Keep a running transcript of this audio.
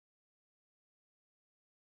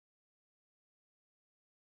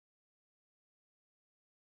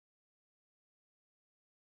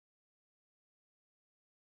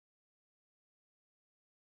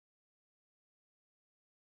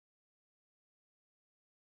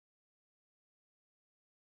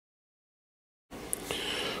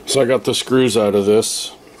So I got the screws out of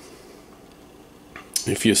this.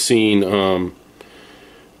 If you've seen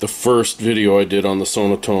the first video I did on the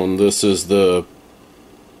Sonotone, this is the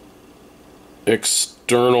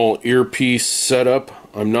external earpiece setup.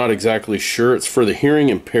 I'm not exactly sure. It's for the hearing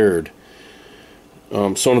impaired.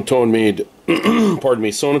 Sonotone made, pardon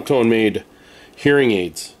me, Sonotone made hearing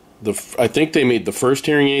aids. I think they made the first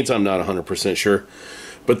hearing aids. I'm not 100% sure,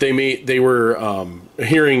 but they were a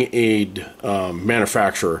hearing aid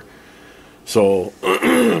manufacturer. So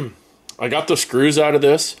I got the screws out of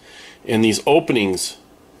this, and these openings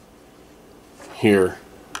here.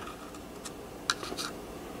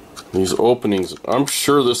 These openings. I'm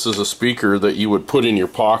sure this is a speaker that you would put in your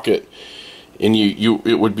pocket, and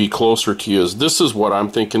it would be closer to you. This is what I'm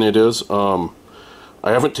thinking it is. I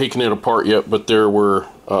haven't taken it apart yet, but there were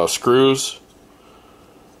screws.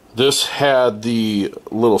 This had the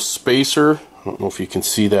little spacer. I don't know if you can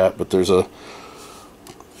see that, but there's a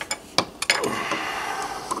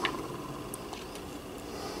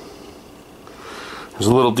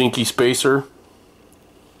little dinky spacer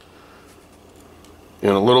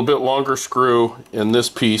and a little bit longer screw, and this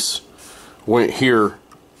piece went here,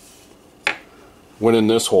 went in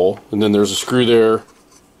this hole, and then there's a screw there,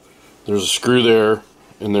 there's a screw there,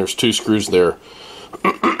 and there's two screws there.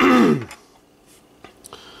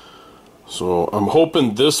 So I'm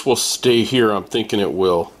hoping this will stay here. I'm thinking it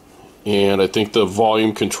will, and I think the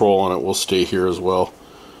volume control on it will stay here as well.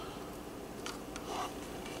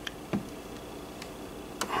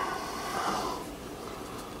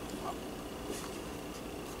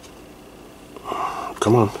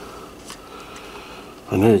 Come on.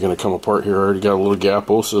 I know you're going to come apart here. I already got a little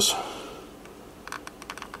gaposis.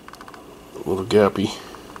 A little gappy.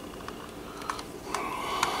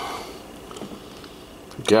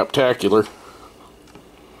 Gaptacular.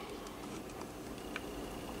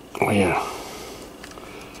 Oh yeah.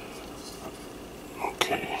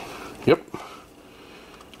 Okay. Yep.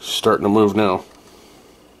 Starting to move now.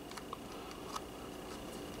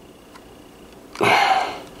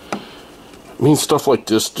 I mean, stuff like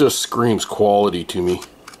this just screams quality to me.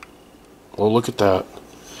 Oh, look at that.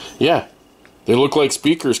 Yeah, they look like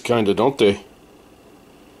speakers, kind of, don't they?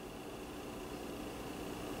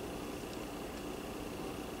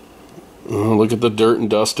 Oh, look at the dirt and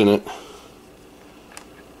dust in it.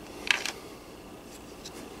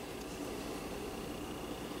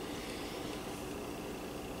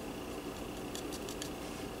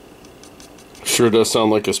 Sure does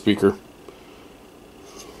sound like a speaker.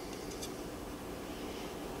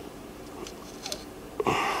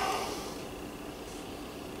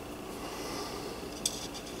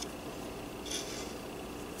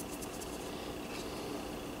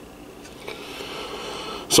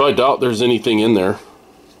 So I doubt there's anything in there,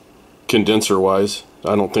 condenser wise.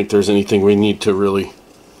 I don't think there's anything we need to really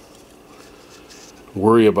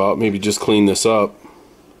worry about. Maybe just clean this up.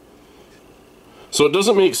 So it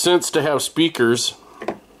doesn't make sense to have speakers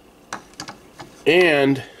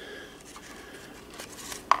and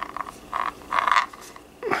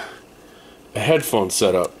a headphone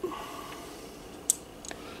setup,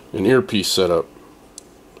 an earpiece setup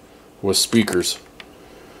with speakers.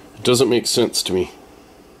 It doesn't make sense to me.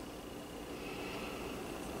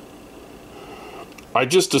 I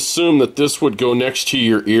just assumed that this would go next to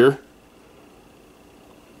your ear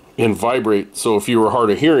and vibrate, so if you were hard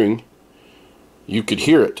of hearing, you could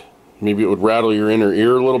hear it. Maybe it would rattle your inner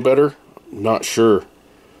ear a little better. Not sure.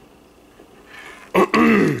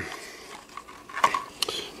 It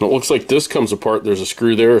looks like this comes apart. There's a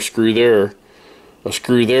screw there, a screw there, a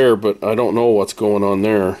screw there, but I don't know what's going on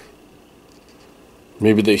there.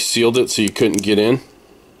 Maybe they sealed it so you couldn't get in.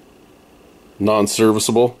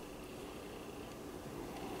 Non-serviceable.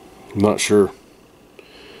 I'm not sure.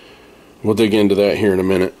 We'll dig into that here in a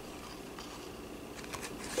minute.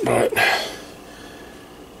 But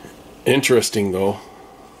interesting though.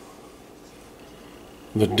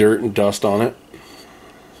 The dirt and dust on it.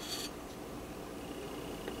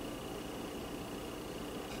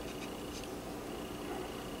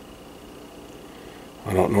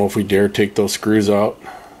 I don't know if we dare take those screws out.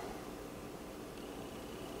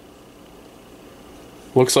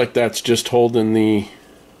 Looks like that's just holding the...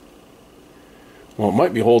 Well, it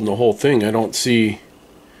might be holding the whole thing. I don't see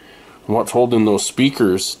what's holding those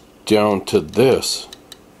speakers down to this.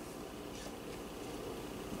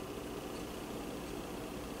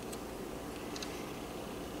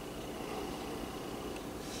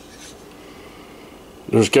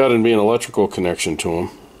 There's got to be an electrical connection to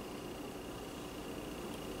them.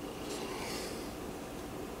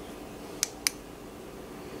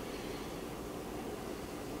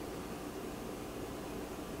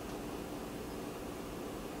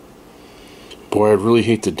 Boy, I'd really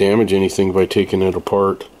hate to damage anything by taking it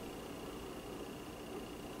apart.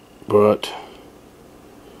 But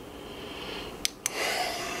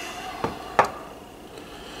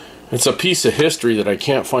it's a piece of history that I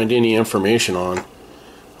can't find any information on.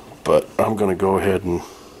 But I'm going to go ahead and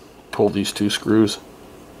pull these two screws.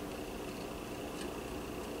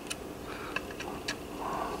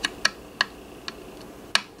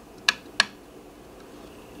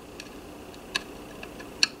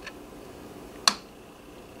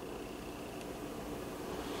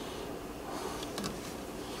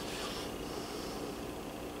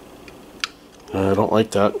 I don't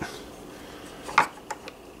like that.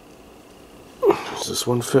 Does this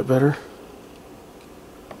one fit better?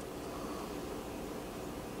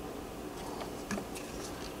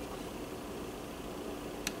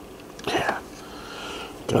 Yeah.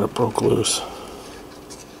 Got it broke loose.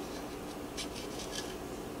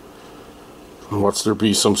 And watch there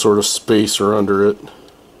be some sort of spacer under it.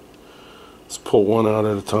 Let's pull one out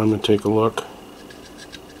at a time and take a look.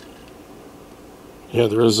 Yeah,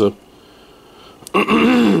 there is a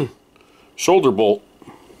shoulder bolt.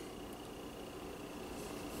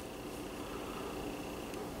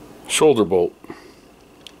 Shoulder bolt.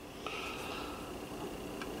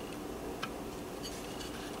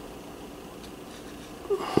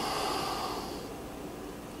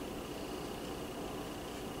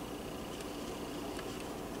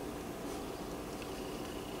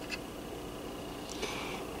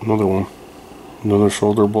 Another one. Another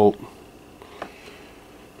shoulder bolt.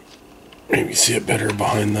 Maybe see it better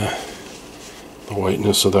behind the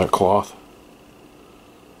whiteness of that cloth.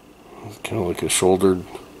 It's kind of like a shoulder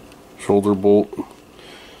bolt.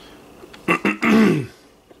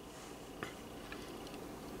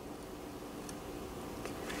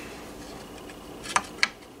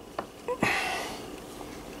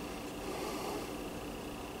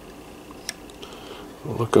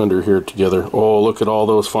 Look under here together. Oh, look at all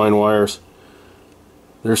those fine wires.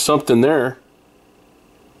 There's something there.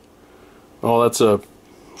 Oh, that's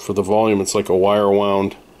for the volume, it's like a wire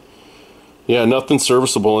wound. Yeah, nothing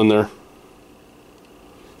serviceable in there.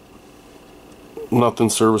 Nothing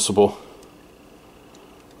serviceable.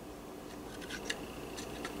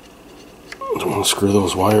 Don't want to screw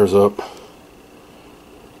those wires up.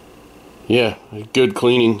 Yeah, good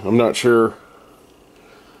cleaning. I'm not sure.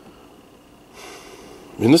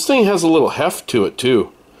 And this thing has a little heft to it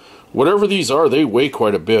too. Whatever these are, they weigh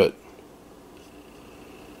quite a bit.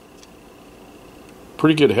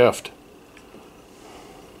 Pretty good heft.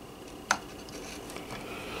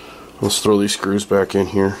 Let's throw these screws back in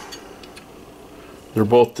here. They're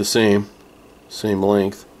both the same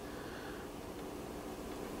length.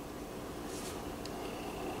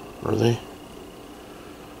 Are they?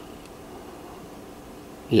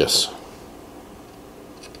 Yes.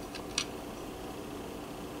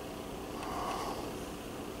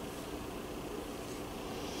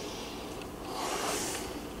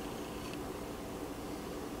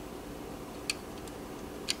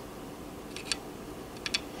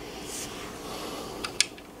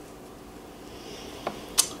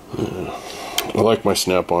 I like my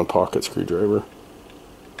snap-on pocket screwdriver.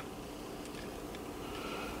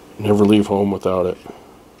 Never leave home without it.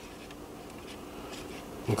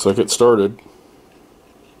 Looks like it started.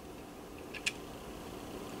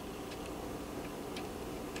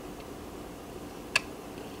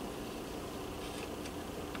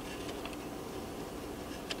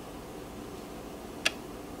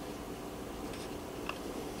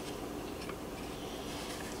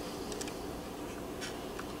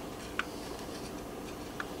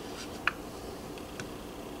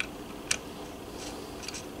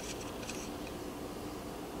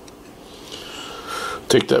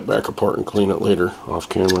 Take that back apart and clean it later off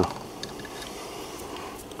camera.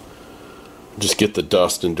 Just get the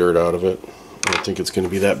dust and dirt out of it. I don't think it's going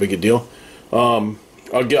to be that big a deal.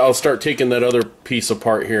 I'll start taking that other piece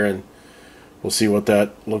apart here and we'll see what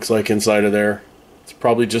that looks like inside of there. It's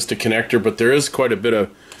probably just a connector, but there is quite a bit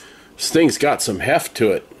of... This thing's got some heft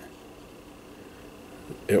to it.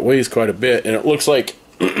 It weighs quite a bit, and it looks like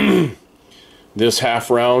this half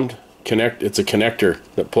round it's a connector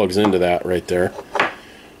that plugs into that right there.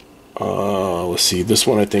 Let's see, this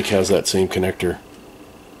one I think has that same connector.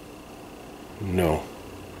 No.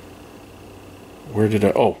 Where did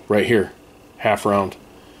oh, right here. Half round.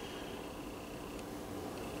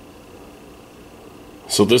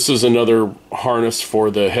 So this is another harness for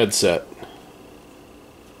the headset.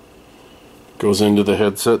 Goes into the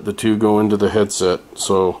headset, the two go into the headset.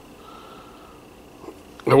 So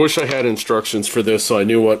I wish I had instructions for this so I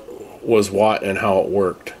knew what was what and how it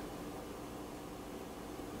worked.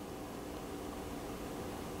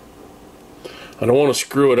 I don't want to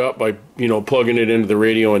screw it up by, you know, plugging it into the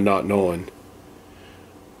radio and not knowing.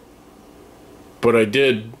 But I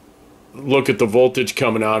did look at the voltage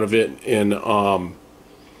coming out of it, and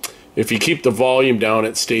if you keep the volume down,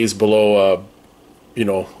 it stays below, you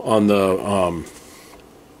know, on the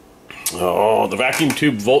the vacuum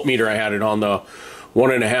tube voltmeter. I had it on the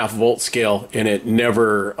 1.5 volt scale, and it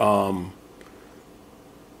never went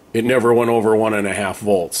over 1.5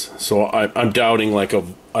 volts. So I'm doubting, like,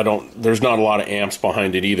 there's not a lot of amps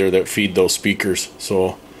behind it either that feed those speakers.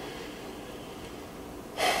 So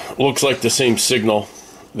looks like the same signal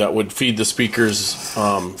that would feed the speakers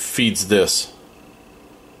feeds this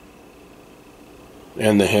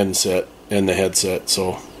and the headset.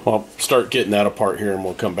 So I'll start getting that apart here, and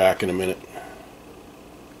we'll come back in a minute.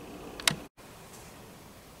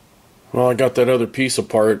 Well, I got that other piece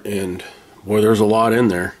apart, and boy, there's a lot in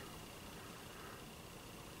there.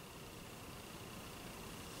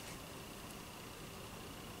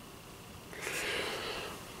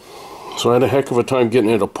 So I had a heck of a time getting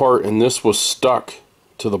it apart, and this was stuck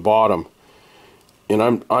to the bottom.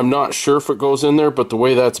 And I'm not sure if it goes in there, but the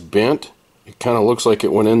way that's bent, it kind of looks like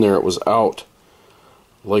it went in there. It was out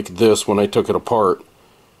like this when I took it apart.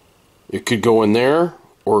 It could go in there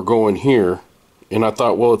or go in here. And I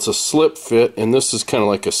thought, well, it's a slip fit, and this is kind of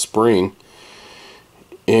like a spring.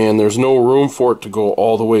 And there's no room for it to go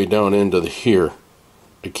all the way down into here.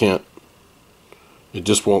 It can't. It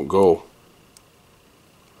just won't go.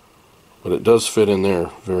 But it does fit in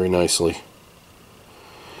there very nicely.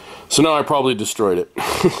 So now I probably destroyed it.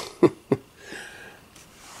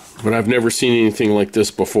 But I've never seen anything like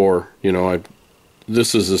this before. You know,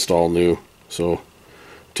 this is just all new. So,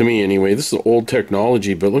 to me anyway, this is old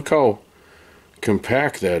technology, but look how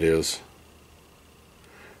compact that is.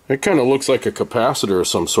 It kind of looks like a capacitor of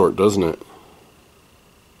some sort, doesn't it?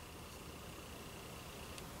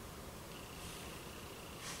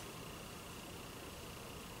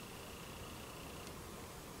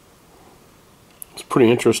 It's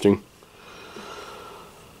pretty interesting.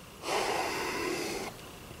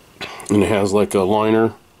 And it has like a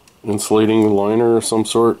liner, insulating liner of some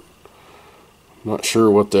sort. Not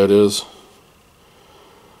sure what that is.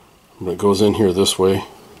 But it goes in here this way.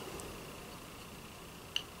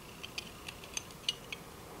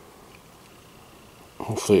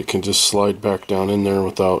 Hopefully it can just slide back down in there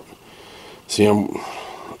without... See,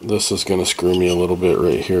 this is going to screw me a little bit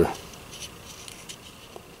right here.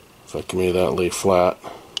 If I can make that lay flat.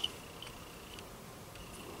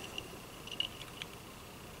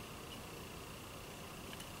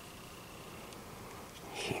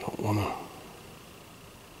 You don't want to...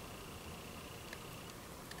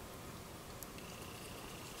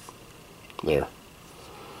 There.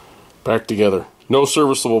 Back together. No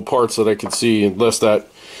serviceable parts that I could see, unless that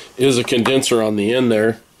is a condenser on the end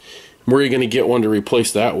there. Where are you going to get one to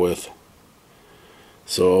replace that with?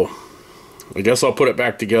 So, I guess I'll put it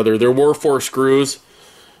back together. There were 4 screws.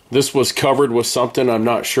 This was covered with something. I'm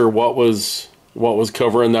not sure what was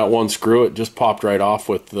covering that one screw. It just popped right off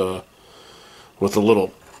with the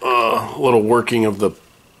little working of the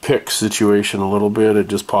pick situation a little bit. It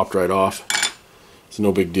just popped right off. It's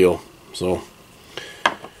no big deal. So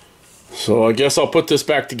I guess I'll put this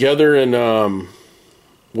back together, and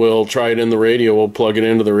we'll try it in the radio. We'll plug it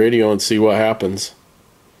into the radio and see what happens.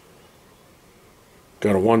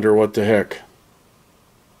 Gotta wonder what the heck.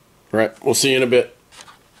 Right, we'll see you in a bit.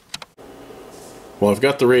 Well, I've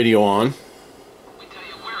got the radio on. We tell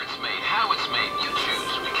you where it's made, how it's made, you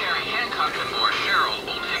choose. We carry Hancock & Moore, Sherrill,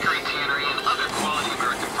 Old Hickory Tannery, and other quality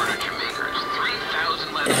American furniture makers.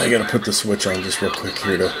 3,000 letters. I gotta put the switch on just real quick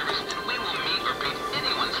here to...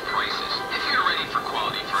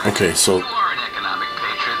 Okay, so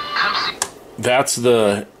that's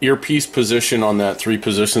the earpiece position on that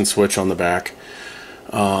 3-position switch on the back.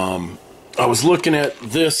 I was looking at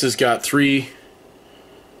this. Has got three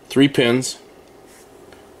pins,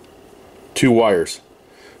 2 wires.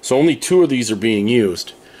 So only 2 of these are being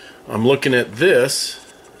used. I'm looking at this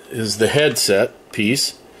is the headset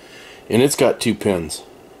piece, and it's got 2 pins.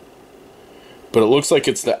 But it looks like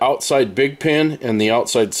it's the outside big pin and the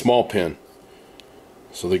outside small pin.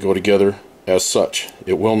 So they go together as such.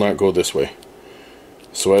 It will not go this way.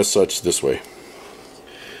 So as such, this way.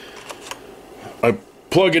 I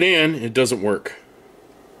plug it in, it doesn't work.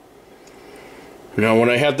 Now when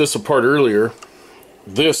I had this apart earlier,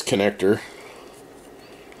 this connector,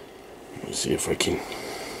 let me see if I can...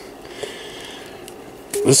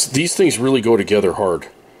 These things really go together hard.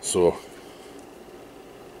 So,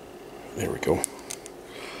 there we go.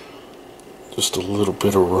 Just a little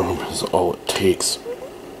bit of room is all it takes.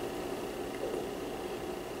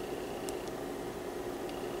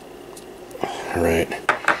 Alright.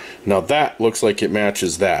 Now that looks like it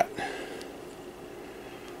matches that.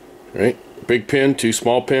 Right? Big pin, 2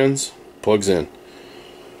 small pins, plugs in.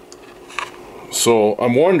 So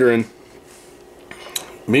I'm wondering,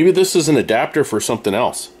 maybe this is an adapter for something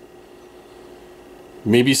else.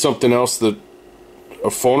 Maybe something else, that a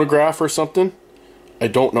phonograph or something. I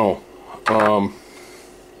don't know.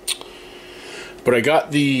 But I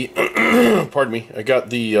got the pardon me, I got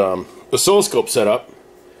the oscilloscope set up,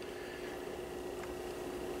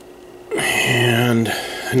 and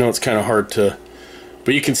I know it's kind of hard to,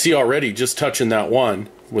 but you can see already just touching that one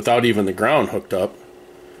without even the ground hooked up.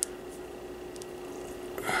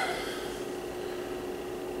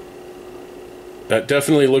 That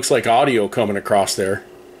definitely looks like audio coming across there.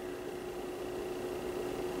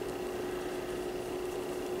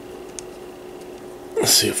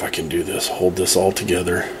 Let's see if I can do this. Hold this all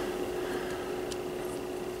together.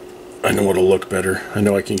 I know it'll look better. I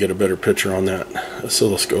know I can get a better picture on that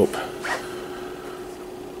oscilloscope.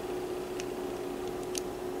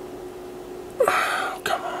 Oh,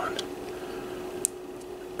 come on.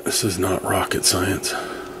 This is not rocket science.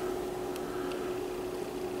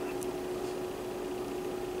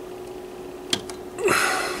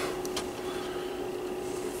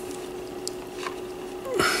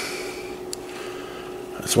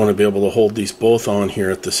 I just want to be able to hold these both on here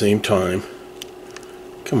at the same time.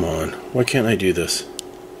 Come on, why can't I do this?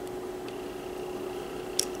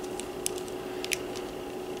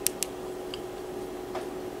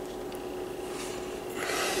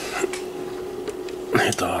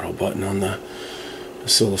 Hit the auto button on the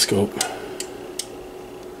oscilloscope.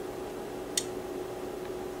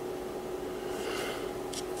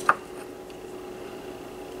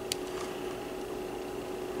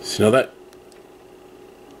 So now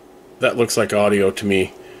that looks like audio to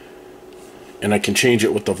me, and I can change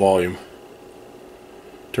it with the volume.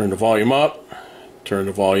 Turn the volume up, turn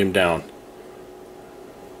the volume down.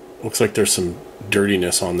 Looks like there's some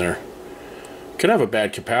dirtiness on there. Could have a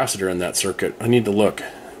bad capacitor in that circuit. I need to look.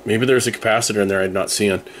 Maybe there's a capacitor in there I'm not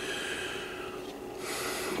seeing.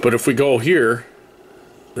 But if we go here,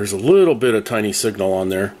 there's a little bit of tiny signal on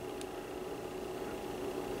there.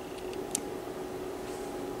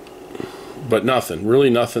 But nothing, really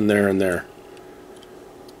nothing there and there.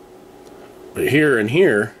 But here and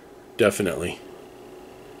here, definitely.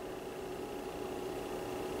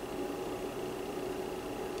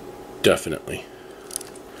 Definitely.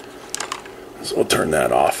 So we'll turn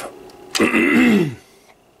that off.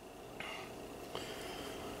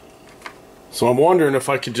 So I'm wondering if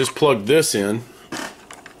I could just plug this in.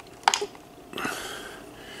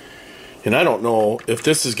 And I don't know if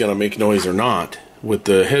this is going to make noise or not with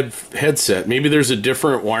the headset. Maybe there's a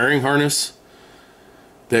different wiring harness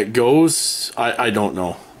that goes. I don't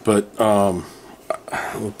know. But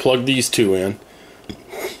we'll plug these two in.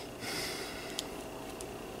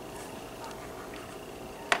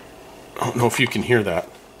 I don't know if you can hear that.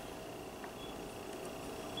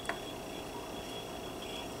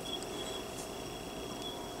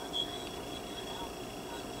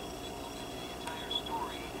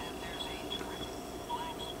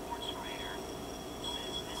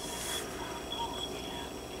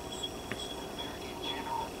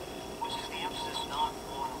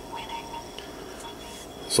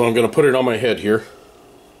 So I'm going to put it on my head here.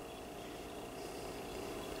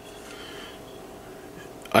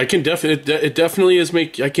 I can it definitely is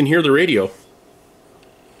I can hear the radio.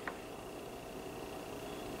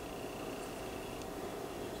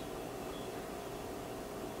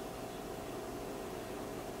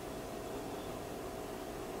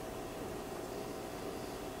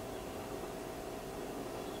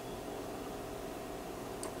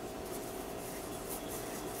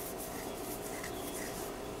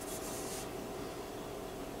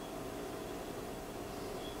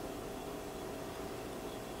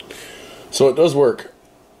 So it does work.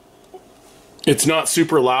 It's not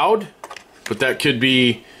super loud, but that could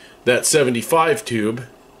be that 75 tube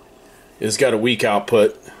has got a weak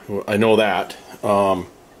output. I know that. I'll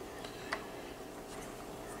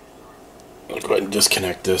go ahead and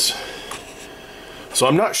disconnect this. So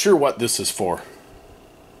I'm not sure what this is for.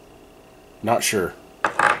 Not sure.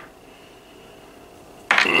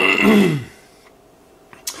 I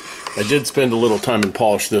did spend a little time and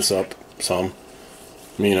polish this up some.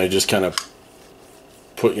 I mean, I just kind of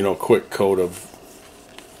put, quick coat of,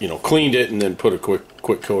 cleaned it and then put a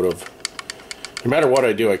quick coat of. No matter what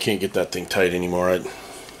I do, I can't get that thing tight anymore.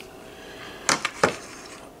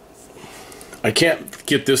 I can't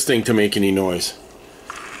get this thing to make any noise.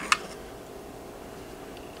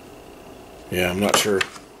 Yeah, I'm not sure.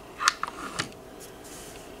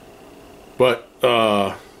 But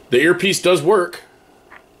The earpiece does work.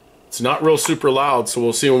 It's not real super loud, so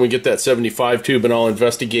we'll see when we get that 75 tube, and I'll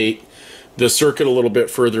investigate the circuit a little bit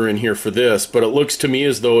further in here for this. But it looks to me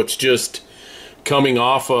as though it's just coming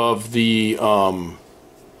off of the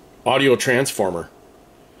audio transformer.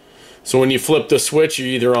 So when you flip the switch, you're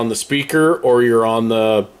either on the speaker or you're on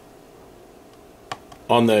the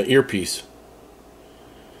earpiece.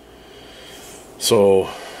 So,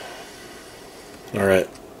 all right,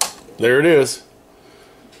 there it is.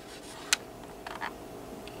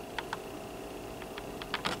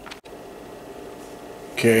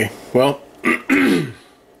 Okay, well, I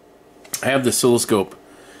have the oscilloscope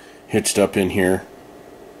hitched up in here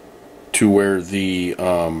to where the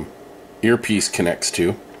earpiece connects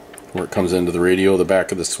to, where it comes into the radio, the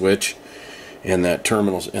back of the switch, and that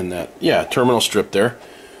terminal, and that, yeah, terminal strip there.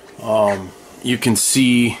 You can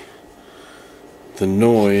see the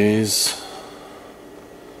noise.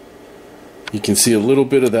 You can see a little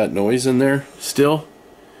bit of that noise in there still.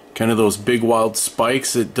 Kind of those big wild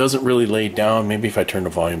spikes. It doesn't really lay down. Maybe if I turn the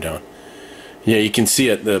volume down. Yeah, you can see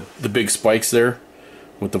it, the big spikes there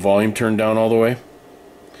with the volume turned down all the way.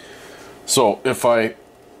 So if I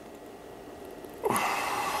let's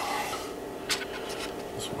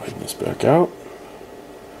widen this back out.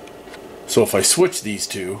 So if I switch these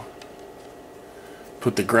two,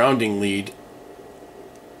 put the grounding lead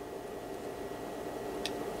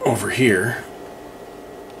over here,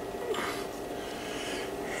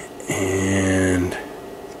 and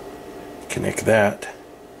connect that,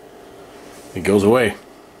 it goes away.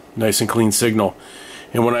 Nice and clean signal.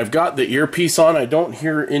 And when I've got the earpiece on, I don't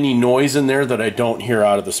hear any noise in there that I don't hear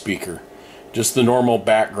out of the speaker. Just the normal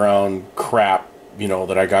background crap, you know,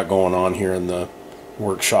 that I got going on here in the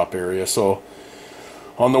workshop area. So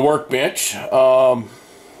on the workbench, so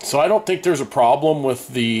I don't think there's a problem with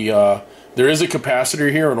the there is a capacitor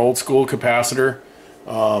here, an old school capacitor.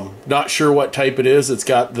 Not sure what type it is. It's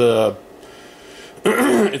got the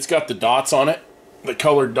it's got the dots on it, the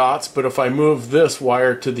colored dots, but if I move this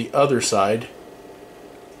wire to the other side,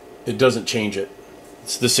 it doesn't change it.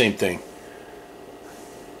 It's the same thing.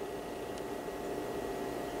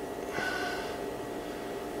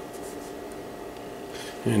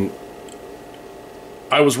 And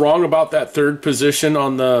I was wrong about that third position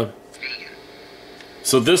on the,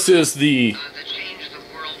 so this is the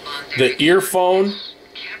earphone,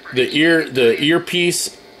 the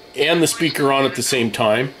earpiece, and the speaker on at the same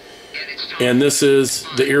time. And this is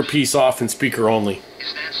the earpiece off and speaker only.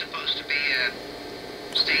 Is that supposed to be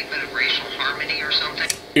a statement of racial harmony or something?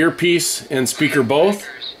 Earpiece and speaker both.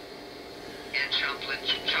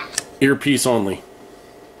 Earpiece only.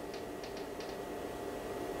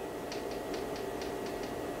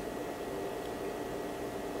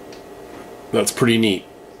 That's pretty neat.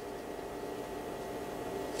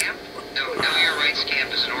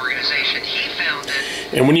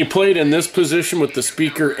 And when you play it in this position with the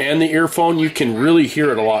speaker and the earphone, you can really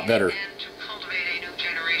hear it a lot better.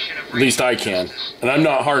 At least I can. And I'm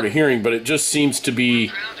not hard of hearing, but it just seems to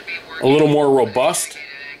be a little more robust.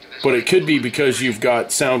 But it could be because you've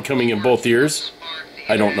got sound coming in both ears.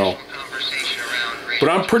 I don't know. But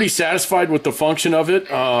I'm pretty satisfied with the function of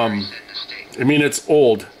it. I mean, it's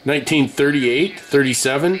old. 1938,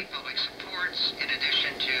 37.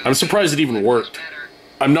 I'm surprised it even worked.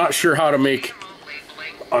 I'm not sure how to make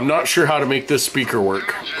this speaker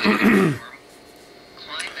work.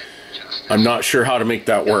 I'm not sure how to make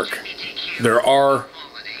that work. There are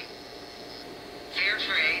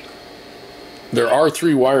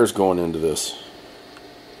 3 wires going into this.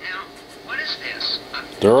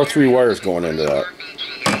 There are 3 wires going into that.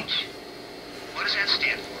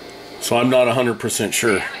 So I'm not 100%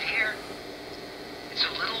 sure.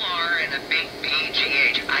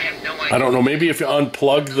 I don't know, maybe if you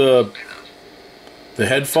unplug the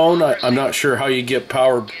headphone, I'm not sure how you get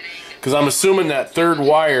power, because I'm assuming that third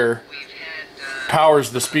wire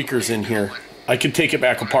powers the speakers in here. I could take it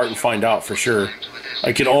back apart and find out for sure.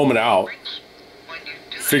 I could ohm it out,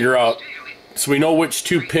 figure out, so we know which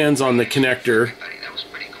 2 pins on the connector,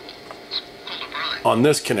 on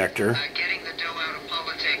this connector.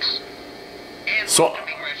 So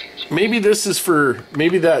maybe this is for,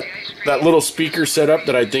 maybe that little speaker setup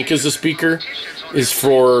that I think is a speaker is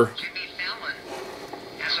for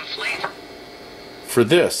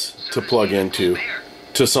this to plug into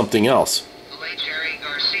to something else.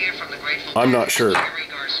 I'm not sure. I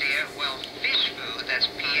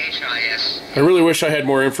really wish I had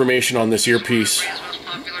more information on this earpiece.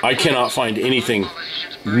 I cannot find anything,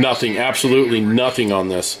 nothing, absolutely nothing on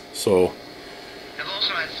this. So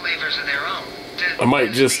I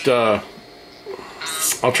might just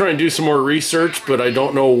I'll try and do some more research, but I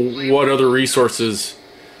don't know what other resources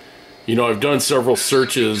You know, I've done several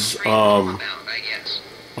searches. I'm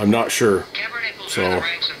not sure. So,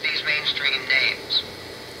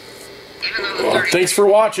 thanks for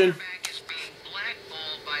watching.